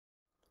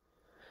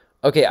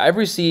Okay, I've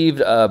received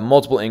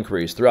multiple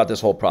inquiries throughout this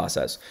whole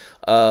process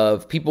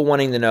of people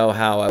wanting to know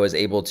how I was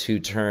able to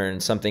turn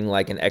something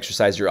like an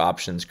exercise your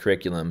options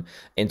curriculum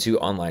into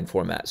online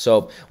format.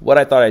 So what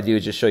I thought I'd do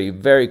is just show you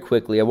very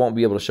quickly. I won't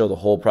be able to show the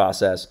whole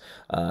process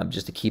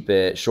just to keep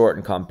it short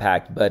and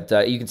compact, but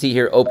you can see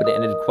here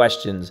open-ended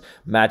questions,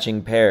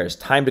 matching pairs,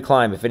 time to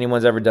climb. If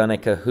anyone's ever done a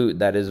Kahoot,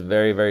 that is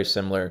very, very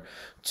similar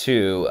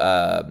to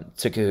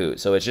Kahoot.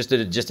 So it's just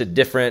a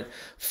different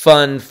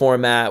fun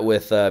format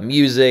with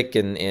music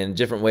and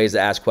different ways to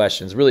ask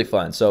questions. Really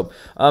fun. So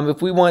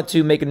if we want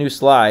to make a new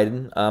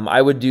slide,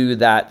 I would do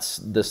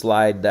the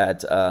slide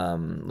that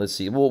let's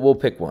see, we'll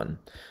pick one.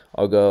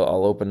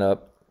 I'll open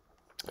up.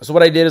 So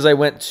what I did is I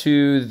went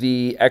to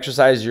the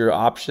exercise your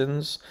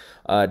options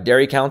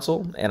Dairy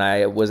Council, and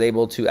I was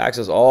able to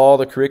access all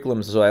the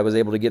curriculums. So I was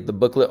able to get the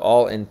booklet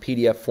all in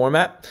PDF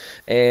format.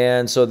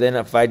 And so then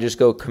if I just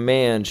go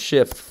Command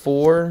Shift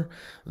 4,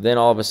 then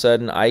all of a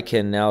sudden I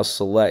can now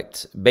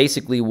select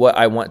basically what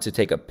I want to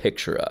take a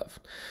picture of.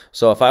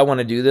 So if I want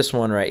to do this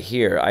one right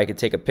here, I could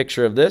take a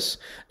picture of this.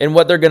 And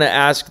what they're going to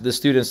ask the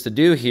students to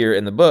do here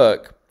in the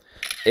book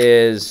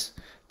is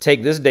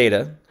take this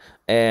data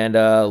and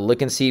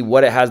look and see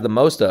what it has the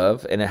most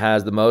of, and it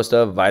has the most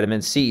of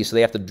vitamin C. So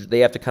they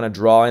have to kind of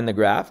draw in the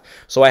graph.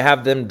 So I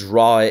have them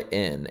draw it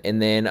in,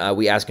 and then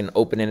we ask an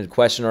open-ended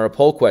question or a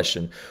poll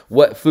question.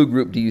 What food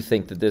group do you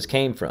think that this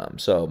came from?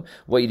 So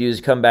what you do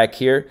is come back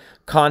here.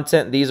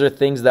 Content, these are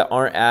things that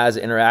aren't as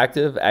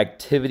interactive.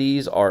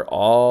 Activities are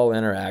all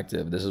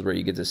interactive. This is where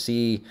you get to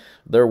see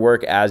their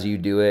work as you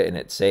do it, and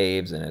it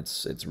saves, and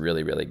it's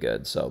really, really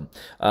good. So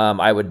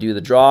I would do the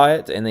draw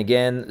it, and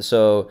again,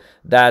 so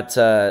that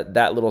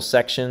little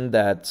section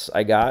that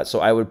I got, so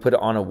I would put it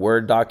on a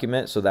Word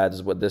document. So that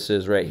is what this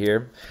is right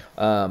here.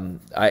 I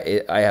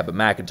have a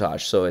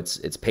Macintosh, so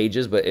it's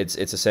Pages, but it's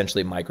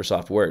essentially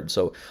Microsoft Word.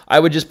 So I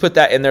would just put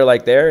that in there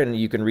like there, and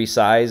you can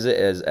resize it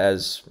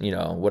as you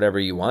know, whatever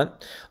you want.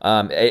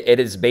 It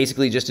is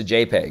basically just a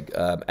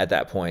JPEG at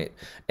that point.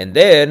 And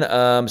then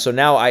so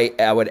now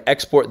I would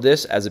export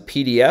this as a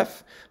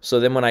PDF. So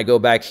then when I go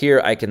back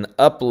here, I can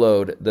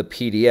upload the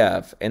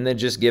PDF and then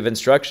just give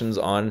instructions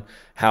on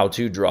how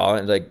to draw,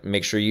 and like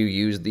make sure you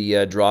use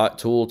the draw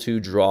tool to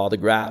draw the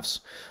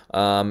graphs.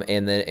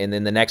 And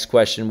then the next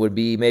question would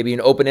be maybe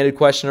an open-ended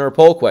question or a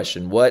poll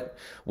question. What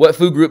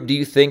food group do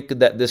you think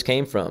that this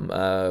came from?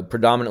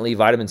 Predominantly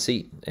vitamin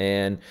C.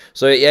 And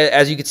so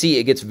as you can see,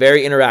 it gets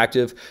very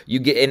interactive. You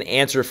get an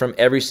answer from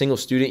every single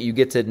student. You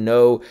get to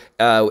know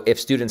if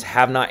students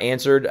have not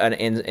answered, and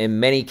in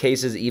many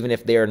cases, even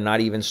if they are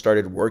not even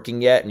started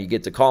working yet, and you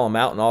get to call them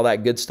out and all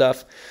that good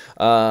stuff.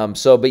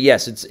 But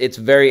yes, it's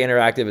very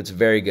interactive. It's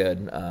very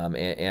good.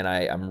 And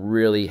I'm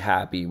really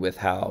happy with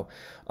how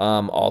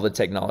all the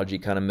technology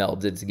kind of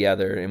melded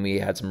together, and we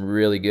had some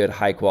really good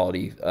high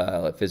quality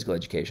physical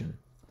education.